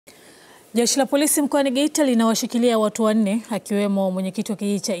Jeshi la polisi mkoani Geita linawashikilia watu 4 akiwemo mwenyekiti wa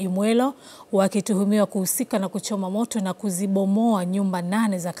kijiji cha Imwelo wakituhumiwa kuhusika na kuchoma moto na kuzibomoa nyumba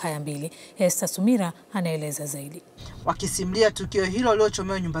 8 za kaya mbili. Sumira anaeleza zaidi. Wakisimulia tukio hilo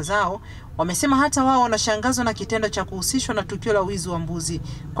waliochomewa nyumba zao, wamesema hata wao wanashangazwa na kitendo cha kuhusishwa na tukio la wizi wa mbuzi,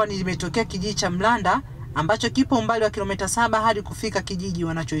 kwani limetokea kijiji cha Mlanda ambacho kipo umbali wa kilomita 7 hadi kufika kijiji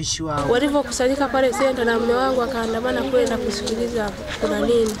wanachoishi wao. Walivyokusanyika pale senta na mume wangu akaandamana kwenda kusikiliza kuna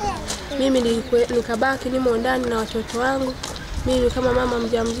nini. Mimi nikabaki nimo ndani na watoto wangu. Mimi kama mama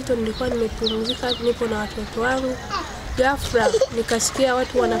mjamzito nilikuwa nimepumzika, nipo na watoto wangu. Ghafla nikasikia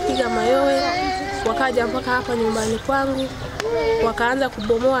watu wanapiga mayowe, wakaja mpaka hapa nyumbani kwangu, wakaanza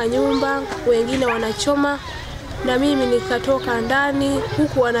kubomoa nyumba, wengine wanachoma. Na mimi nikatoka ndani,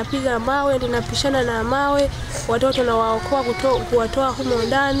 huku wanapiga mawe, ninapishana na mawe, watoto na waokoa kuwatoa humo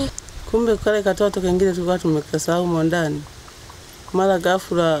ndani. Kumbe kale katoto kengine tulikuwa tumekasahau humo ndani. Mara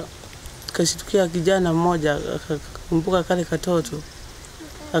ghafla kashitukia kijana mmoja akakumbuka kale katoto.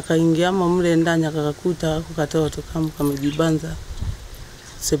 Akaingia mle ndani akakuta katoto kama kamejibanza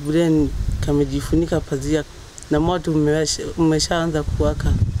sebuleni, kamejifunika pazia na moto umeshaanza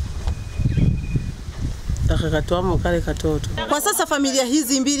kuwaka. Akakatoa kale katoto. Kwa sasa familia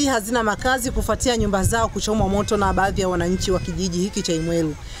hizi mbili hazina makazi kufuatia nyumba zao kuchomwa moto na baadhi ya wananchi wa kijiji hiki cha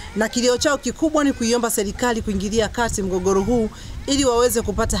Imwelo. Na kilio chao kikubwa ni kuiomba serikali kuingilia kati mgogoro huu ili waweze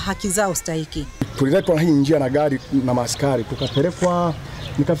kupata haki zao stahiki. Tuliletwa hii njia na gari na maaskari, tukapelekwa,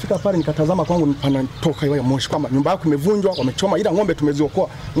 nikafika pale nikatazama kwangu panatoka ile moshi kwamba nyumba yako imevunjwa, wamechoma, ila ng'ombe tumeziokoa.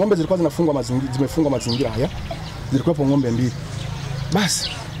 Ng'ombe zilikuwa zimefungwa mazingira haya. Zilikuwa ng'ombe 2. Basi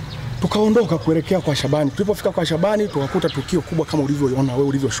tukaondoka kuelekea kwa Shabani. Tulipofika kwa Shabani tukakuta tukio kubwa kama ulivyoona wewe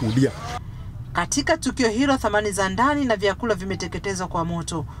ulivyoshuhudia. Katika tukio hilo thamani za ndani na vyakula vimeteketezwa kwa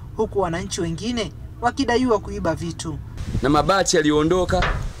moto, huku wananchi wengine wakidaiwa kuiba vitu. Na mabati yaliondoka,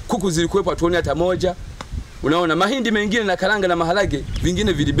 kuku zilikuwepo hatuoni hata moja. Unaona mahindi mengine na karanga na maharage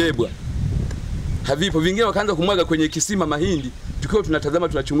vingine vilibebwa. Havipo, vingine wakaanza kumwaga kwenye kisima mahindi. Tukio tunatazama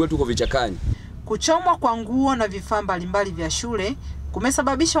tunachungua tuko vichakani. Kuchomwa kwa nguo na vifaa mbalimbali vya shule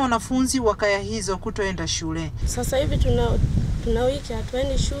kumesababisha wanafunzi wa kaya hizo kutoenda shule. Sasa hivi tuna wiki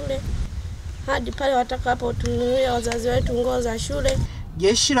hatuendi shule hadi pale watakapo tununulie wazazi wetu nguo za shule.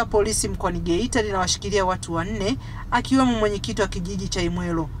 Jeshi la polisi mkoani Geita linawashikilia watu 4 akiwemo mwenyekiti wa kijiji cha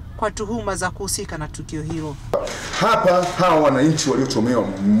Imwelo kwa tuhuma za kuhusika na tukio hilo. Hapa hawa wananchi waliochomewa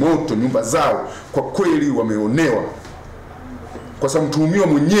moto nyumba zao kwa kweli wameonewa. Kwa sababu mtuhumiwa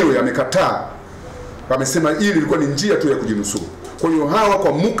mwenyewe amekataa. Amesema ili ilikuwa ni njia tu ya kujinusuru. Kwa hiyo hawa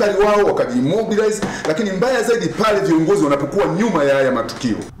kwa mukali wao wakajimobilize, lakini mbaya zaidi pale viongozi wanapokuwa nyuma ya haya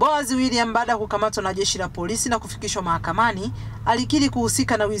matukio. Boaz William baada ya kukamatwa na jeshi la polisi na kufikishwa mahakamani, alikiri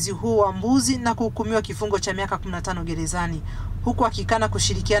kuhusika na wizi huu wa mbuzi na kuhukumiwa kifungo cha miaka 15 gerezani, huku akikana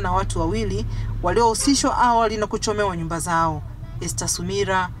kushirikiana na watu 2 waliohusishwa awali na kuchomewa nyumba zao.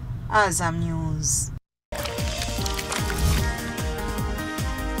 Sumira, Azam News.